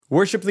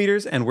Worship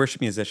leaders and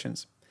worship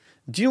musicians,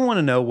 do you want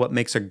to know what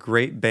makes a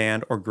great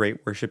band or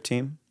great worship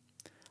team?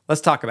 Let's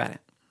talk about it.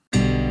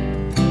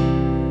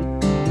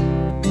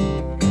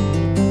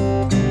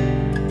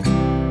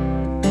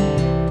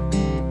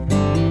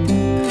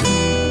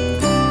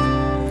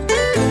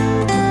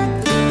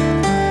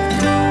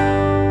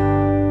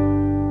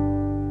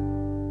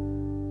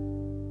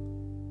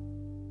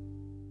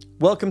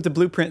 Welcome to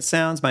Blueprint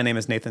Sounds. My name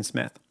is Nathan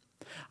Smith.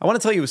 I want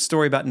to tell you a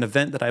story about an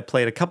event that I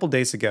played a couple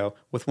days ago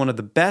with one of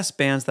the best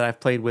bands that I've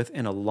played with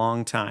in a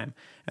long time.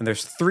 And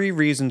there's 3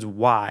 reasons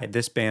why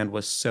this band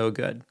was so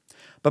good.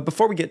 But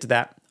before we get to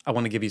that, I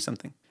want to give you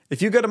something.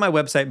 If you go to my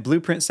website,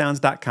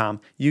 blueprintsounds.com,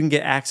 you can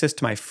get access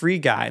to my free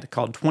guide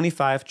called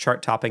 25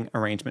 Chart-Topping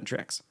Arrangement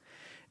Tricks.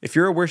 If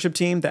you're a worship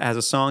team that has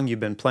a song you've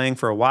been playing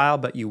for a while,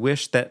 but you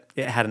wish that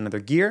it had another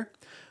gear,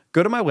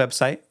 go to my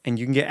website and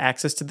you can get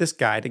access to this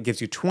guide. It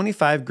gives you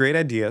 25 great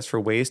ideas for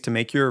ways to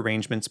make your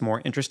arrangements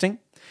more interesting.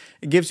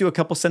 It gives you a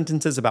couple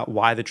sentences about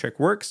why the trick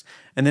works,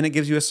 and then it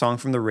gives you a song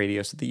from the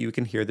radio so that you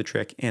can hear the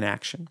trick in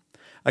action.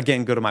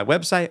 Again, go to my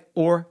website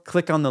or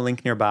click on the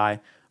link nearby,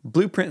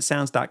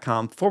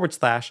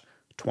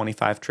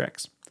 blueprintsounds.com/25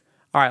 tricks.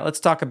 All right, let's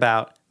talk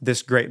about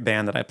this great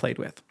band that I played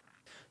with.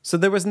 So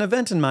there was an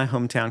event in my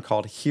hometown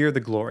called Hear the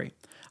Glory.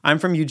 I'm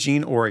from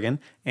Eugene, Oregon,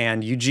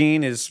 and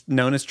Eugene is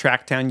known as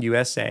Tracktown,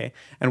 USA,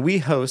 and we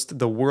host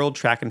the World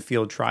Track and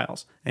Field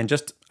Trials. And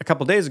just a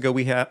couple days ago,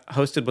 we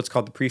hosted what's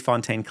called the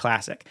Prefontaine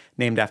Classic,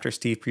 named after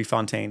Steve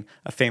Prefontaine,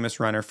 a famous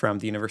runner from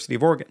the University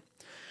of Oregon.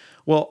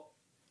 Well,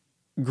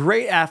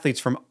 great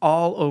athletes from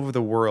all over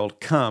the world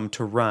come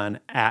to run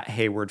at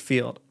Hayward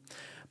Field.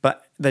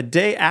 But the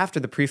day after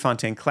the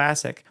Prefontaine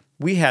Classic,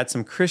 we had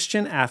some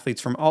Christian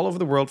athletes from all over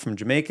the world, from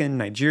Jamaica,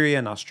 Nigeria,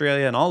 and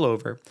Australia, and all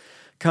over,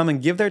 come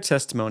and give their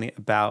testimony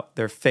about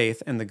their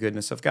faith and the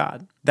goodness of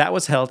God. That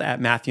was held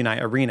at Matthew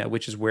Knight Arena,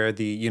 which is where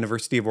the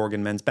University of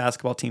Oregon men's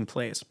basketball team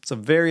plays. It's a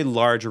very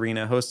large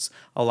arena, hosts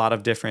a lot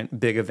of different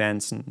big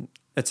events, and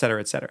et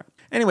cetera, et cetera.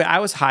 Anyway, I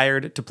was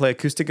hired to play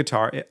acoustic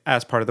guitar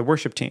as part of the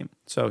worship team.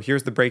 So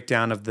here's the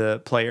breakdown of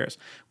the players.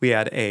 We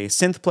had a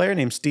synth player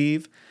named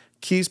Steve,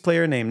 keys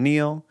player named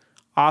Neil,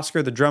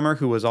 Oscar the drummer,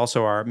 who was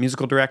also our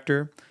musical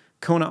director,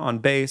 Kona on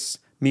bass,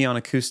 me on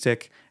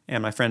acoustic,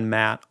 and my friend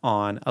Matt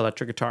on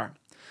electric guitar.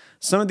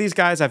 Some of these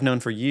guys I've known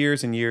for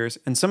years and years,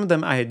 and some of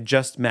them I had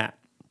just met.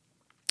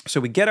 So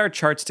we get our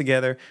charts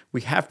together,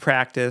 we have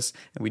practice,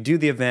 and we do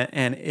the event,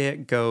 and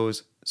it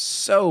goes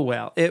so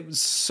well. It was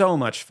so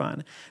much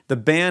fun. The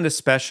band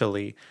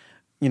especially,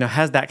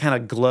 has that kind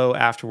of glow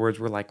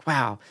afterwards. We're like,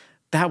 wow,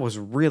 that was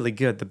really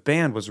good. The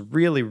band was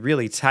really,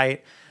 really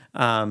tight.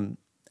 And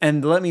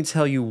let me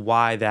tell you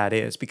why that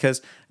is,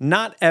 because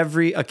not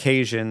every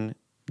occasion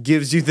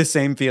gives you the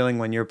same feeling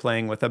when you're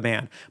playing with a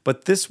band.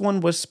 But this one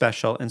was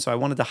special, and so I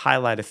wanted to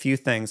highlight a few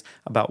things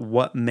about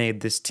what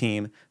made this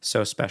team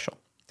so special.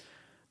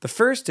 The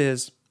first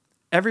is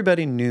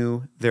everybody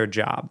knew their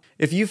job.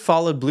 If you've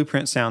followed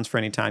Blueprint Sounds for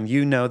any time,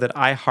 you know that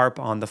I harp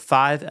on the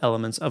 5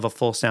 elements of a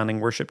full-sounding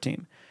worship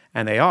team,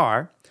 and they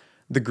are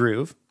the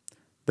groove,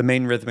 the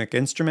main rhythmic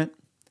instrument,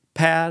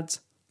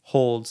 pads,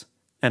 holds,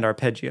 and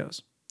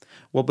arpeggios.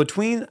 Well,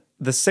 between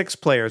the 6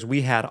 players,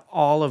 we had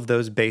all of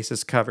those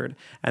bases covered.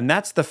 And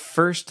that's the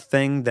first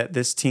thing that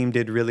this team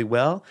did really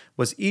well,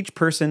 was each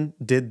person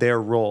did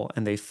their role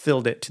and they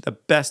filled it to the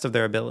best of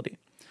their ability.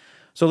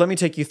 So let me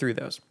take you through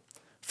those.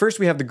 First,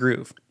 we have the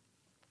groove.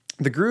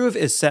 The groove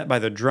is set by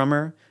the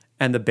drummer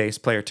and the bass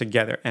player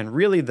together. And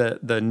really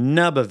the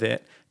nub of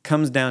it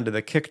comes down to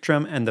the kick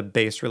drum and the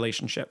bass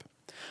relationship.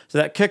 So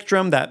that kick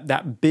drum,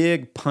 that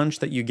big punch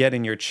that you get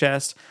in your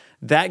chest,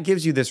 that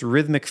gives you this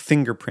rhythmic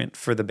fingerprint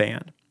for the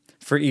band,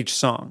 for each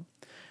song.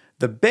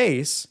 The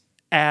bass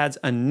adds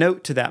a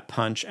note to that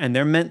punch, and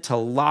they're meant to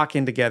lock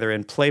in together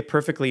and play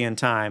perfectly in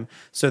time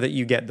so that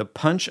you get the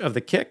punch of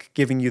the kick,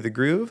 giving you the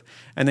groove,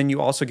 and then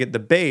you also get the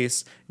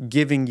bass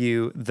giving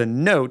you the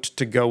note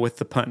to go with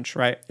the punch,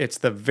 right? It's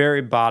the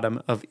very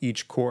bottom of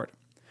each chord.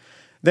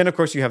 Then, of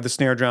course, you have the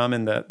snare drum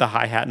and the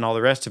hi-hat and all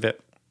the rest of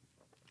it,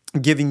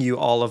 giving you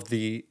all of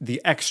the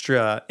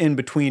extra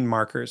in-between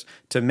markers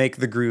to make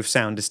the groove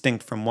sound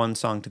distinct from one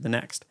song to the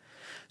next.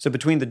 So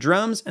between the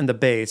drums and the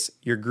bass,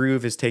 your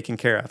groove is taken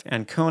care of.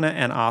 And Kona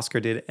and Oscar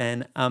did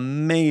an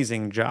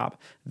amazing job.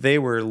 They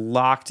were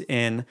locked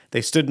in.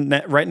 They stood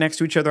right next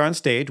to each other on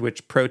stage,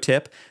 which, pro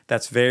tip,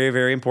 that's very,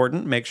 very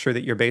important. Make sure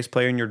that your bass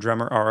player and your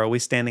drummer are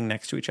always standing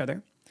next to each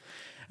other.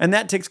 And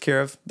that takes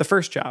care of the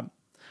first job.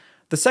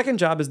 The second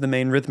job is the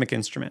main rhythmic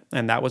instrument,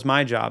 and that was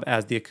my job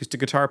as the acoustic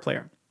guitar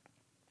player.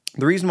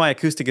 The reason why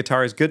acoustic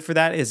guitar is good for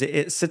that is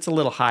it sits a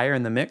little higher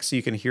in the mix so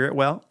you can hear it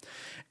well.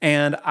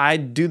 And I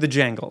do the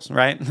jangles,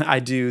 right? I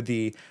do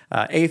the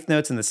 8th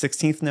notes and the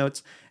 16th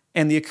notes.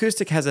 And the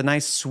acoustic has a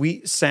nice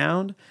sweet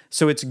sound,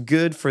 so it's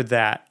good for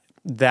that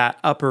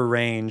upper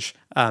range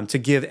to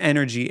give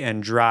energy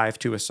and drive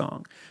to a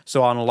song.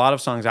 So on a lot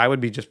of songs, I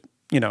would be just,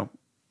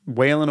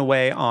 wailing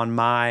away on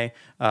my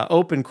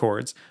open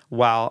chords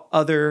while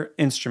other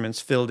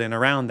instruments filled in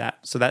around that.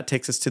 So that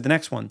takes us to the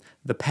next one,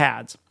 the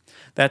pads.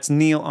 That's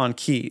Neil on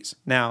keys.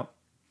 Now,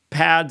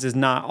 pads is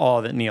not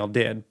all that Neil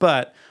did,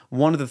 but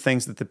one of the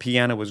things that the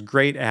piano was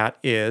great at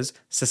is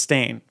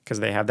sustain, because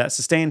they have that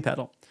sustain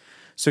pedal.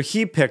 So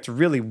he picked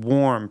really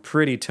warm,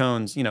 pretty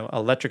tones,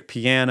 electric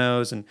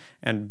pianos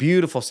and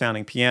beautiful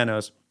sounding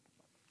pianos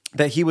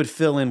that he would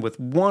fill in with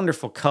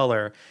wonderful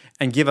color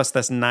and give us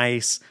this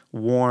nice,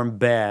 warm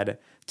bed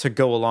to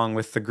go along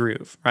with the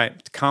groove,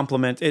 right? To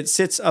complement, it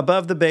sits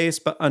above the bass,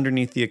 but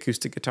underneath the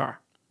acoustic guitar.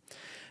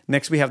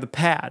 Next, we have the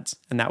pads,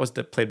 and that was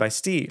played by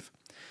Steve.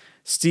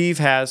 Steve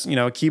has,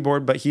 a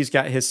keyboard, but he's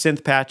got his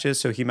synth patches,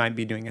 so he might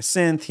be doing a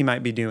synth, he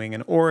might be doing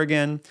an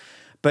organ,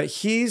 but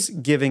he's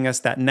giving us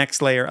that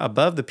next layer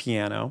above the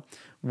piano,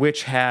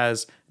 which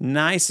has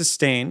nice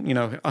sustain.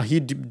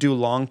 He'd do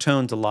long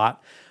tones a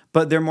lot,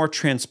 but they're more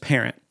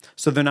transparent.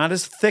 So they're not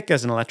as thick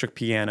as an electric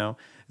piano,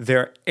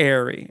 they're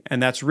airy,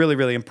 and that's really,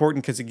 really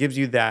important because it gives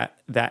you that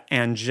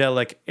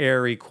angelic,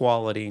 airy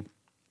quality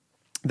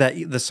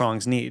that the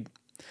songs need.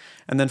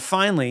 And then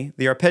finally,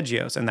 the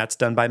arpeggios, and that's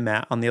done by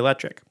Matt on the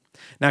electric.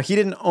 Now, he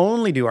didn't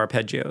only do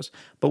arpeggios,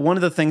 but one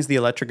of the things the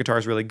electric guitar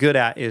is really good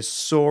at is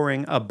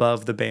soaring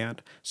above the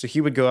band. So he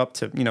would go up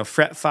to,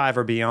 fret 5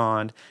 or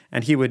beyond,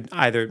 and he would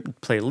either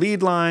play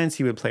lead lines,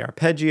 he would play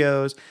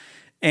arpeggios,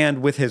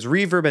 and with his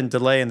reverb and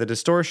delay and the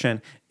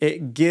distortion,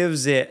 it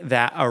gives it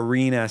that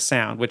arena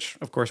sound, which,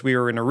 of course, we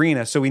were in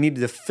arena, so we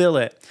needed to fill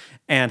it.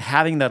 And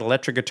having that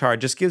electric guitar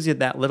just gives you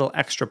that little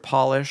extra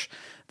polish,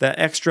 that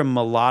extra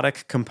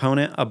melodic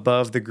component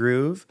above the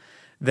groove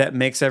that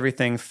makes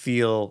everything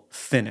feel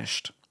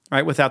finished,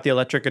 right? Without the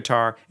electric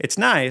guitar, it's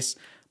nice,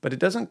 but it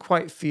doesn't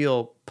quite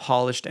feel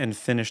polished and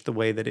finished the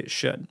way that it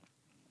should.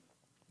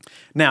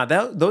 Now,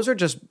 those are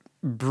just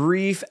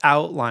brief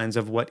outlines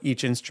of what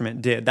each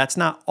instrument did. That's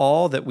not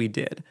all that we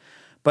did,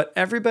 but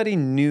everybody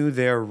knew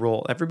their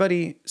role.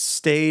 Everybody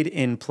stayed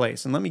in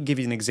place. And let me give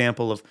you an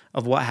example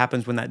of what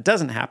happens when that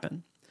doesn't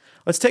happen.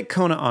 Let's take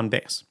Kona on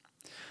bass.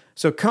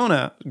 So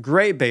Kona,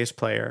 great bass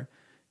player,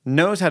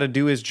 knows how to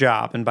do his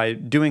job. And by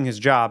doing his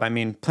job, I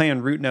mean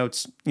playing root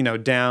notes,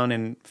 down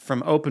and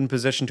from open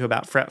position to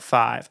about fret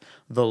 5,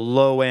 the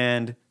low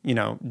end,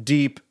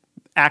 deep,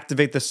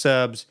 activate the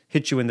subs,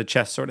 hit you in the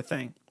chest sort of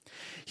thing.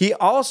 He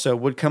also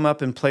would come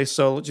up and play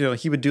solo,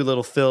 he would do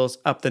little fills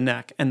up the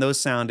neck, and those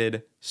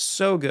sounded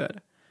so good.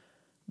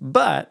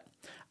 But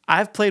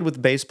I've played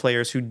with bass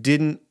players who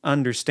didn't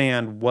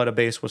understand what a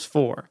bass was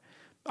for.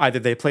 Either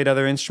they played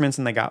other instruments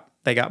and they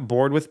got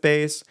bored with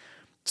bass,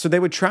 so they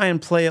would try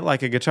and play it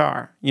like a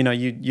guitar.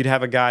 You'd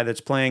have a guy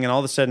that's playing, and all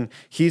of a sudden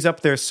he's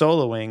up there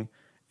soloing,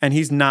 and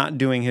he's not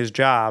doing his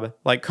job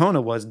like Kona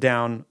was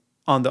down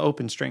on the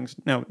open strings,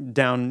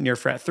 down near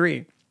fret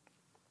 3.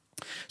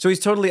 So he's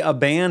totally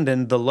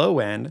abandoned the low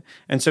end,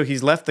 and so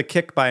he's left the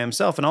kick by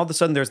himself, and all of a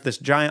sudden there's this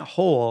giant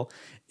hole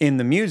in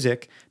the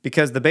music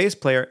because the bass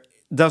player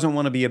doesn't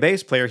want to be a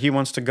bass player. He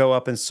wants to go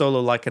up and solo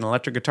like an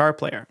electric guitar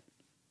player.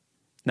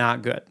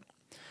 Not good.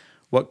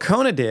 What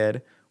Kona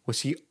did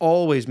was he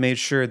always made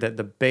sure that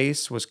the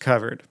bass was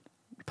covered,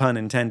 pun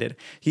intended.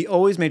 He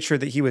always made sure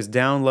that he was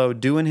down low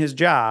doing his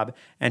job,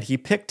 and he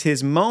picked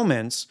his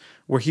moments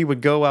where he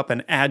would go up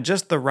and add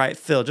just the right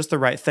fill, just the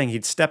right thing.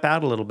 He'd step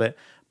out a little bit,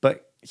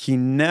 but he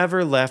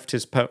never left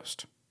his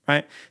post,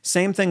 right?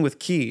 Same thing with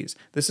keys.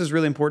 This is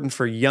really important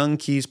for young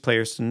keys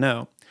players to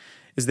know,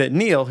 is that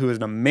Neil, who is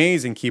an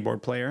amazing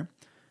keyboard player,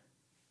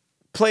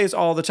 plays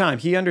all the time.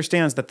 He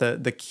understands that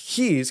the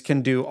keys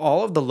can do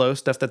all of the low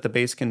stuff that the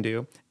bass can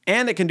do,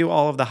 and it can do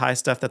all of the high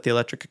stuff that the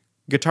electric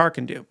guitar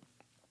can do.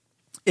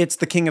 It's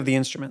the king of the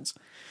instruments.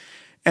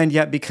 And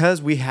yet,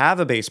 because we have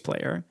a bass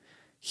player,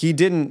 he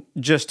didn't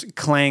just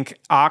clank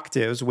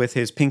octaves with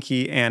his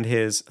pinky and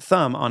his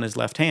thumb on his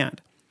left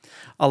hand.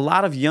 A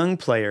lot of young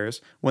players,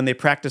 when they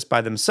practice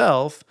by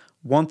themselves,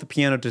 want the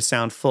piano to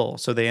sound full,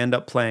 so they end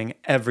up playing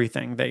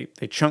everything. They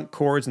chunk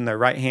chords in their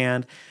right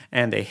hand,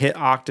 and they hit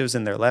octaves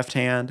in their left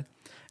hand.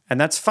 And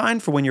that's fine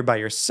for when you're by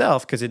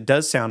yourself, because it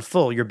does sound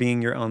full. You're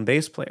being your own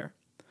bass player.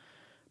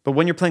 But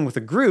when you're playing with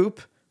a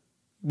group,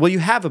 well, you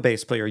have a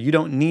bass player. You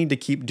don't need to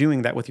keep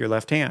doing that with your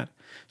left hand.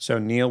 So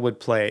Neil would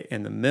play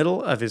in the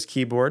middle of his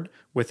keyboard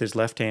with his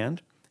left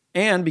hand,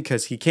 and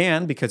because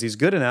he's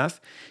good enough,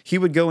 he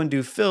would go and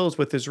do fills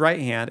with his right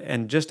hand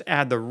and just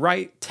add the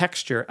right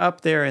texture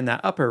up there in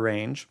that upper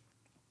range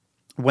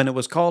when it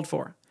was called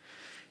for.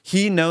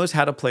 He knows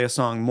how to play a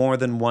song more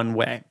than one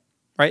way,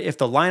 right? If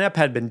the lineup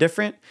had been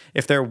different,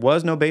 if there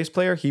was no bass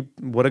player, he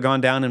would have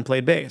gone down and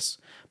played bass.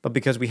 But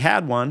because we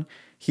had one,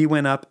 he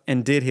went up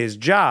and did his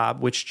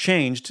job, which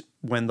changed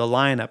when the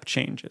lineup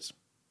changes,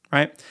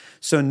 right?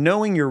 So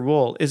knowing your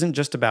role isn't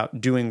just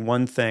about doing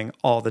one thing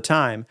all the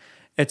time.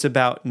 It's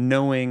about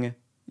knowing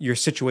your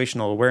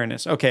situational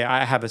awareness. Okay,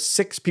 I have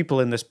 6 people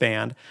in this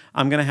band.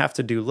 I'm going to have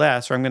to do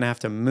less, or I'm going to have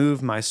to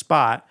move my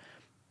spot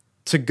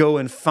to go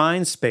and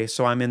find space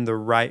so I'm in the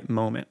right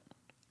moment.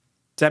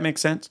 Does that make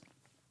sense?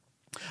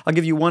 I'll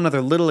give you one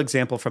other little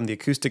example from the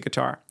acoustic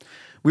guitar.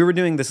 We were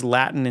doing this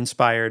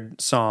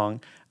Latin-inspired song,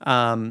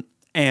 and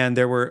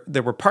there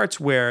were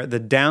parts where the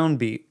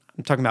downbeat,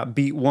 I'm talking about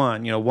beat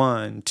 1,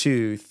 1,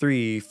 2,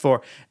 3,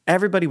 4,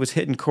 everybody was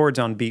hitting chords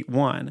on beat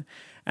 1.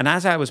 And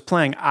as I was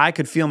playing, I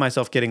could feel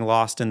myself getting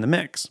lost in the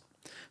mix.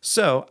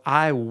 So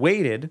I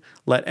waited,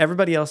 let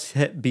everybody else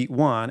hit beat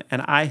 1,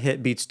 and I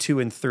hit beats 2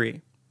 and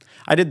 3.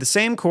 I did the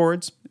same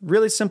chords,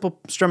 really simple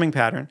strumming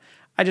pattern.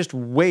 I just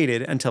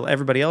waited until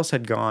everybody else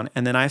had gone,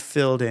 and then I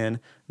filled in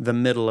the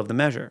middle of the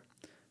measure.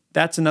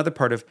 That's another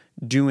part of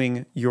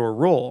doing your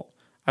role.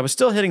 I was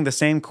still hitting the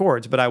same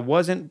chords, but I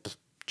wasn't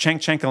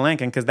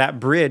chank-chank-a-lanking because that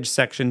bridge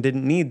section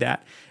didn't need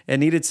that. It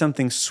needed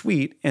something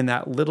sweet in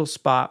that little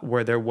spot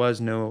where there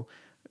was no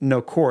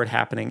chord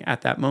happening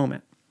at that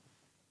moment.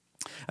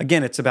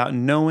 Again, it's about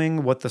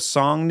knowing what the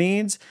song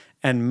needs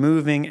and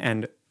moving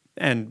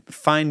and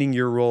finding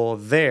your role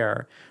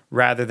there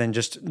rather than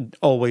just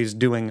always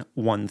doing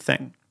one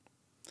thing.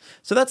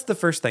 So that's the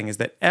first thing, is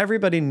that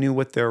everybody knew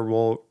what their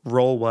role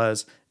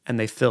was and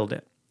they filled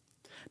it.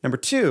 Number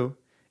 2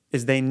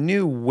 is they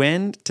knew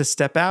when to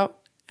step out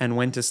and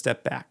when to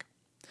step back.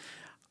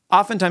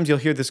 Oftentimes you'll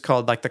hear this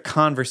called like the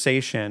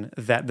conversation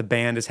that the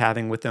band is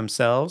having with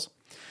themselves.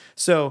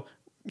 So,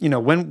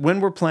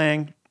 when we're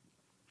playing,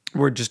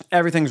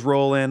 everything's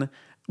rolling.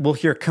 We'll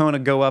hear Kona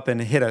go up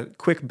and hit a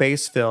quick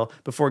bass fill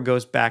before it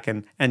goes back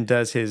and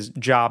does his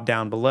job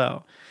down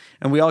below.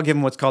 And we all give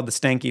him what's called the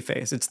stanky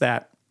face. It's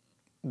that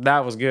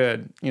was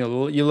good. You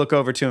look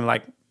over to him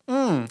like,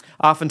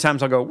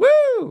 Oftentimes I'll go,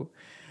 woo!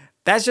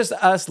 That's just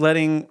us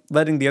letting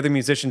the other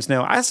musicians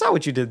know, I saw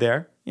what you did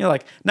there.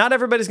 Not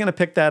everybody's going to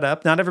pick that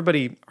up. Not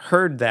everybody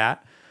heard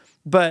that.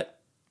 But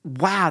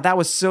wow, that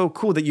was so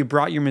cool that you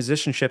brought your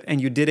musicianship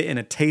and you did it in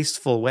a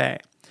tasteful way.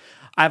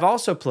 I've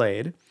also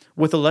played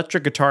with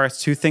electric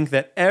guitarists who think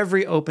that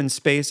every open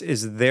space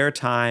is their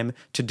time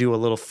to do a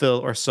little fill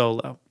or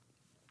solo.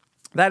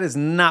 That is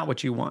not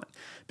what you want,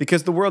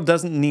 because the world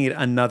doesn't need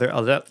another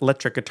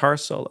electric guitar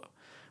solo.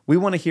 We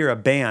want to hear a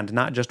band,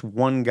 not just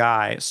one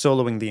guy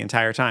soloing the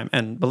entire time.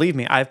 And believe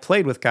me, I've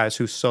played with guys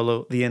who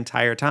solo the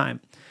entire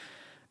time.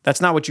 That's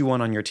not what you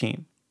want on your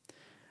team.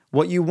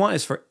 What you want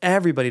is for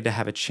everybody to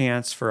have a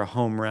chance for a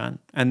home run.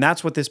 And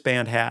that's what this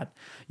band had.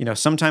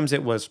 Sometimes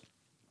it was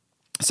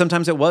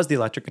the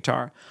electric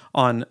guitar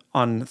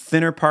on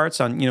thinner parts,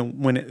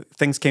 when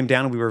things came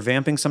down and we were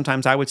vamping.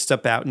 Sometimes I would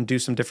step out and do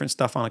some different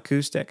stuff on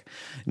acoustic.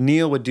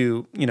 Neil would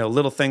do,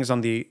 little things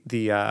on the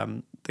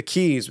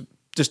keys,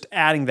 just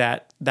adding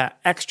that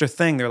extra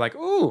thing. They're like,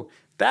 ooh,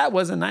 that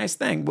was a nice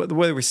thing.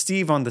 Whether it was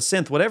Steve on the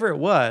synth, whatever it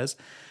was,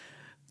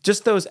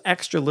 just those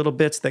extra little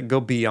bits that go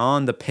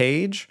beyond the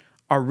page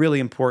are really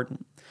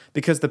important,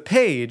 because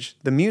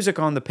the music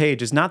on the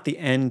page is not the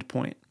end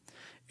point.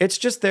 It's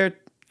just there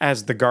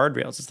as the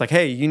guardrails. It's like,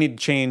 hey, you need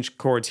to change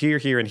chords here,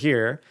 here, and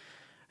here.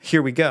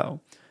 Here we go.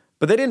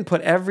 But they didn't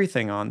put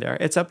everything on there.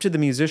 It's up to the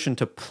musician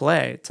to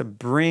play, to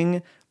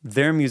bring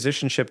their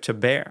musicianship to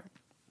bear.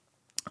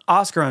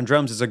 Oscar on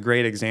drums is a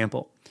great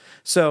example.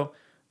 So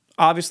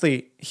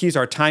obviously he's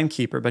our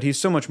timekeeper, but he's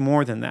so much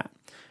more than that.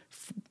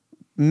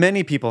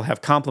 Many people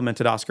have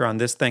complimented Oscar on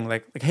this thing,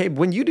 like, hey,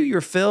 when you do your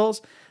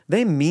fills,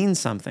 they mean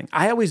something.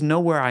 I always know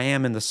where I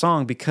am in the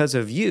song because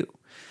of you.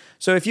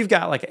 So if you've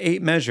got like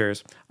 8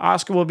 measures,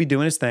 Oscar will be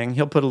doing his thing.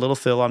 He'll put a little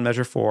fill on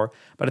measure 4,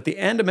 but at the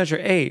end of measure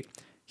 8,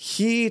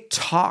 he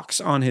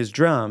talks on his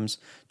drums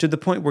to the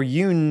point where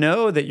you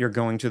know that you're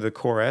going to the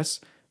chorus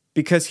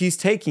because he's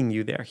taking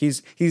you there.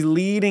 He's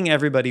leading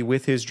everybody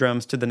with his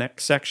drums to the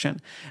next section.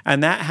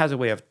 And that has a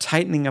way of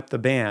tightening up the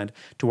band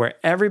to where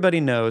everybody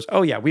knows,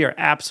 oh yeah, we are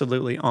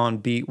absolutely on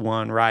beat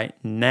 1 right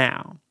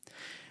now.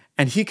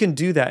 And he can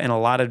do that in a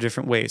lot of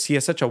different ways. He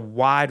has such a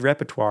wide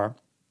repertoire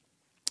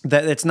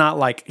that it's not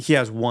like he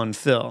has one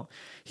fill.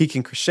 He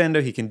can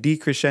crescendo, he can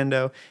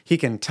decrescendo, he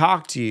can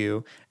talk to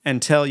you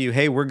and tell you,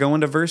 hey, we're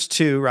going to verse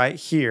 2 right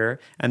here,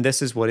 and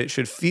this is what it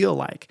should feel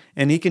like.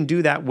 And he can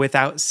do that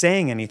without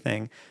saying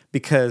anything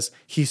because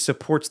he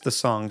supports the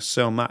song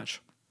so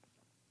much.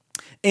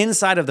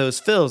 Inside of those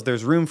fills,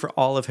 there's room for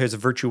all of his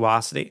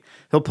virtuosity.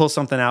 He'll pull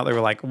something out that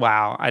we're like,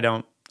 wow, I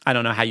don't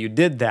know how you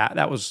did that.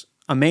 That was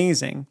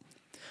amazing.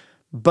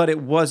 But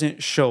it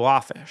wasn't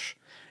show-offish.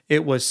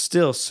 It was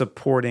still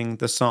supporting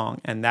the song,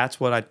 and that's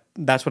what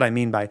I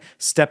mean by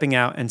stepping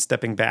out and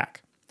stepping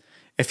back.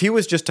 If he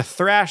was just to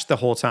thrash the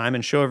whole time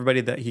and show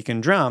everybody that he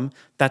can drum,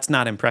 that's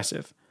not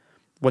impressive.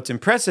 What's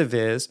impressive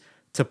is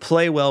to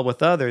play well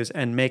with others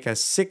and make a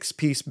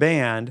 6-piece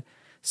band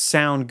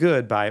sound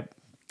good by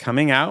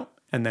coming out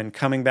and then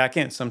coming back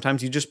in.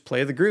 Sometimes you just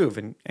play the groove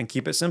and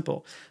keep it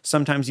simple.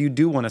 Sometimes you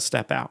do want to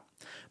step out.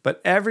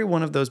 But every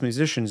one of those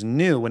musicians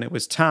knew when it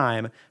was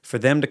time for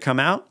them to come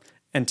out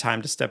and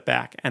time to step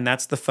back. And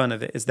that's the fun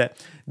of it, is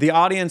that the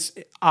audience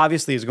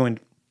obviously is going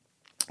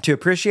to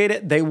appreciate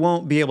it. They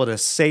won't be able to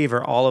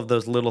savor all of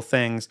those little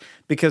things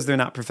because they're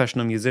not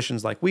professional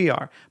musicians like we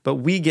are. But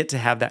we get to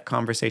have that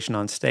conversation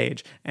on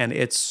stage, and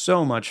it's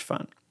so much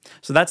fun.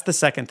 So that's the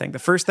second thing. The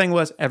first thing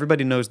was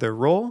everybody knows their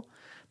role.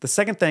 The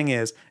second thing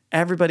is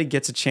everybody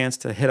gets a chance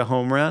to hit a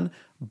home run,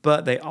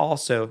 but they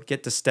also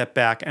get to step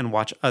back and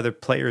watch other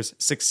players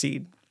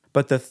succeed.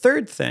 But the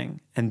third thing,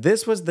 and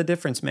this was the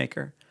difference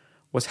maker,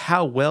 was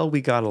how well we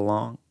got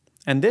along.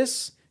 And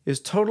this is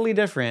totally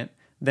different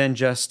than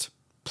just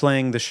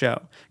playing the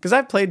show. Because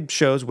I've played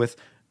shows with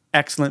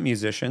excellent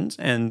musicians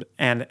and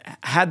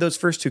had those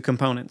first two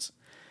components.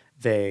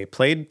 They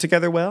played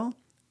together well,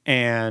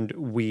 and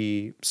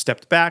we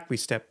stepped back, we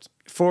stepped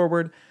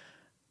forward.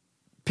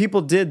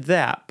 People did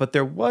that, but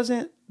there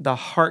wasn't the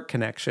heart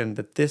connection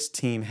that this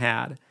team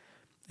had.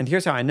 And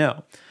here's how I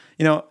know.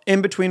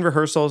 In between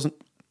rehearsals,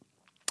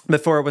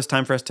 before it was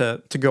time for us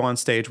to go on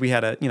stage, we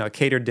had a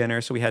catered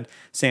dinner, so we had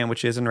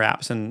sandwiches and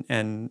wraps and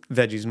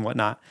veggies and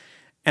whatnot.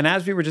 And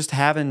as we were just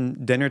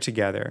having dinner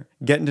together,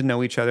 getting to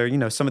know each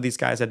other, some of these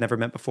guys I'd never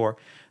met before,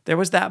 there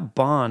was that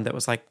bond that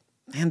was like,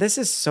 man, this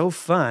is so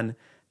fun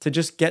to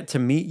just get to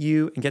meet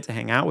you and get to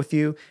hang out with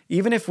you.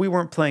 Even if we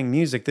weren't playing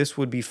music, this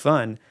would be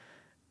fun.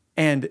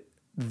 And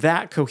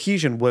that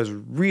cohesion was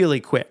really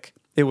quick.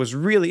 It was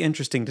really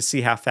interesting to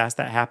see how fast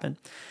that happened.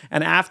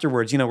 And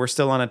afterwards, we're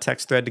still on a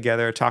text thread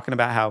together talking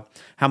about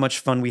how much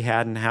fun we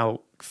had and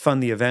how fun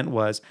the event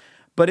was.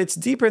 But it's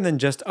deeper than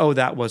just, oh,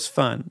 that was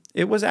fun.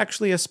 It was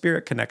actually a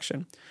spirit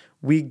connection.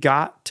 We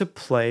got to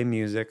play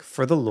music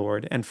for the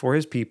Lord and for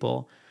his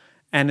people,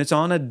 and it's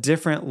on a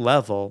different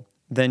level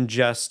than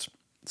just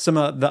some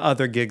of the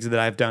other gigs that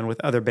I've done with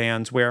other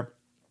bands where,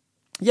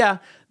 yeah,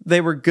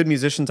 they were good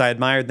musicians, I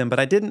admired them, but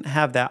I didn't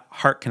have that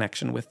heart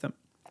connection with them.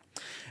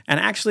 And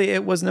actually,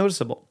 it was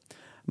noticeable.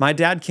 My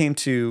dad came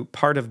to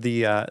part of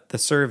the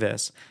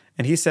service,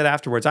 and he said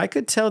afterwards, I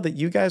could tell that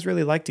you guys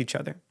really liked each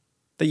other,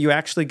 that you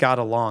actually got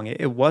along.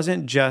 It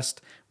wasn't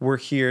just, we're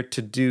here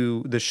to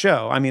do the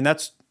show. I mean,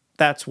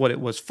 that's what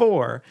it was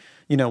for,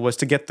 was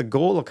to get the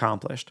goal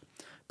accomplished.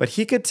 But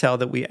he could tell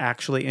that we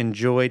actually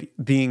enjoyed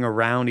being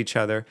around each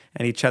other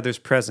and each other's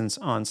presence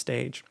on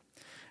stage.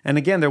 And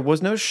again, there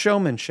was no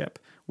showmanship.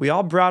 We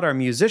all brought our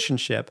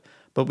musicianship,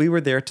 but we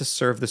were there to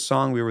serve the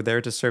song, we were there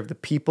to serve the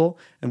people,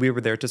 and we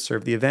were there to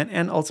serve the event,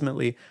 and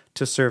ultimately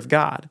to serve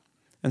God.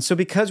 And so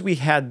because we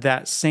had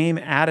that same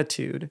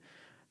attitude,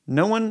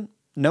 no one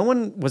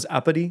was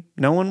uppity.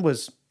 No one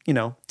was,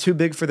 too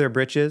big for their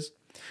britches.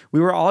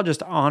 We were all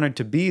just honored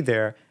to be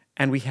there,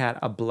 and we had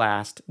a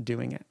blast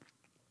doing it.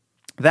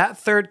 That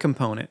third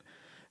component,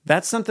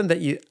 that's something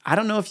that I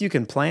don't know if you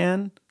can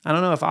plan. I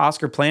don't know if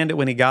Oscar planned it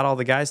when he got all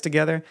the guys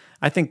together.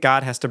 I think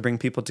God has to bring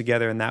people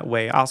together in that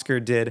way. Oscar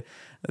did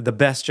the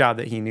best job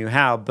that he knew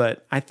how,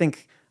 but I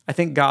think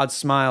God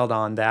smiled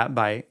on that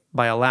by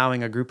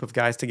allowing a group of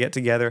guys to get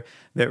together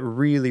that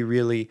really,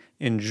 really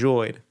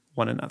enjoyed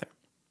one another.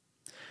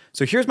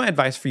 So here's my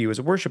advice for you as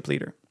a worship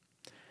leader.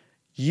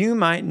 You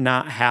might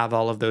not have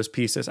all of those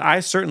pieces.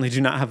 I certainly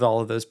do not have all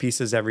of those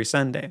pieces every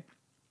Sunday.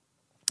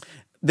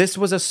 This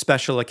was a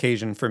special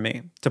occasion for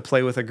me to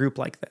play with a group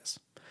like this.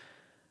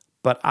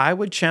 But I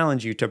would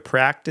challenge you to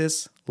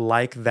practice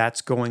like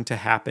that's going to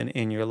happen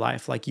in your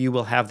life, like you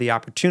will have the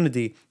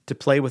opportunity to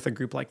play with a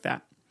group like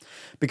that.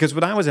 Because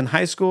when I was in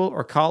high school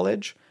or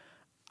college,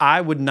 I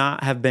would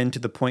not have been to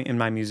the point in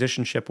my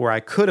musicianship where I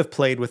could have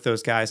played with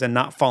those guys and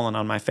not fallen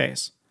on my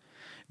face.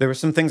 There were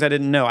some things I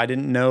didn't know. I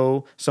didn't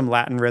know some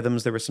Latin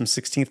rhythms. There were some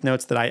 16th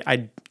notes that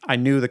I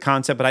knew the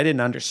concept, but I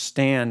didn't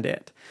understand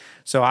it.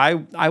 So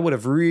I would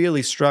have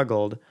really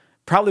struggled,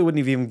 probably wouldn't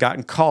have even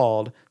gotten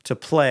called to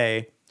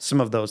play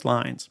some of those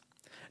lines.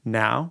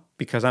 Now,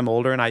 because I'm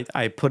older and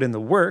I put in the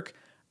work,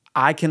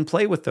 I can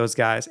play with those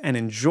guys and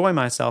enjoy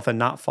myself and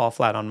not fall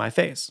flat on my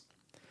face.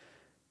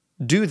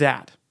 Do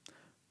that.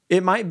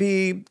 It might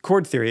be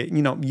chord theory.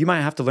 You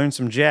might have to learn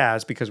some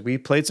jazz because we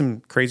played some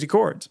crazy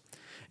chords.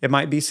 It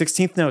might be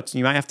 16th notes.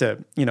 You might have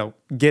to,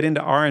 get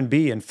into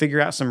R&B and figure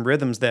out some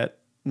rhythms that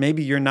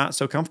maybe you're not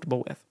so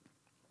comfortable with.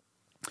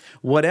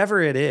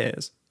 Whatever it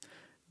is,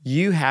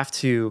 you have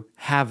to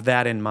have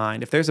that in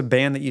mind. If there's a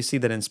band that you see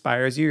that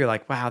inspires you, you're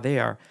like, wow, they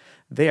are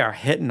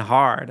hitting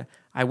hard.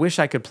 I wish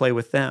I could play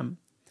with them.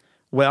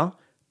 Well,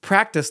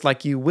 practice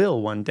like you will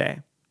one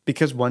day,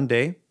 because one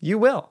day you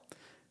will.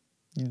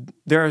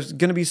 There's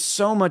going to be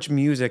so much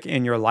music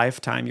in your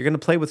lifetime. You're going to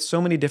play with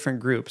so many different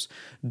groups.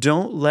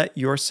 Don't let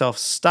yourself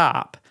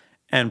stop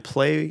and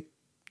play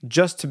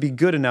just to be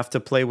good enough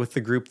to play with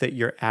the group that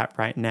you're at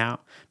right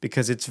now,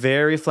 because it's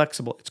very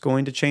flexible. It's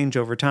going to change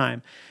over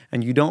time.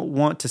 And you don't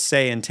want to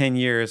say in 10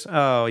 years,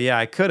 oh, yeah,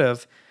 I could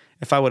have,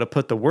 if I would have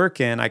put the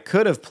work in, I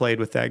could have played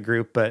with that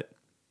group, but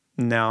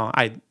no,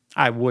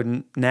 I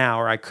wouldn't now,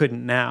 or I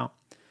couldn't now.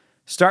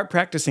 Start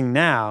practicing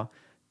now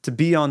to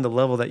be on the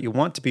level that you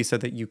want to be so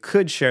that you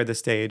could share the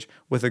stage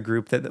with a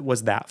group that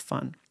was that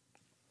fun.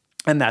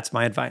 And that's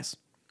my advice.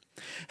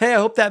 Hey, I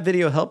hope that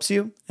video helps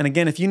you. And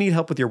again, if you need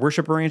help with your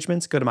worship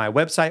arrangements, go to my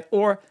website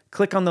or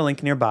click on the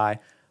link nearby,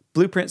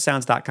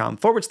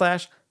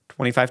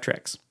 blueprintsounds.com/25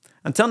 tricks.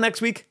 Until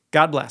next week,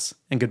 God bless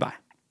and goodbye.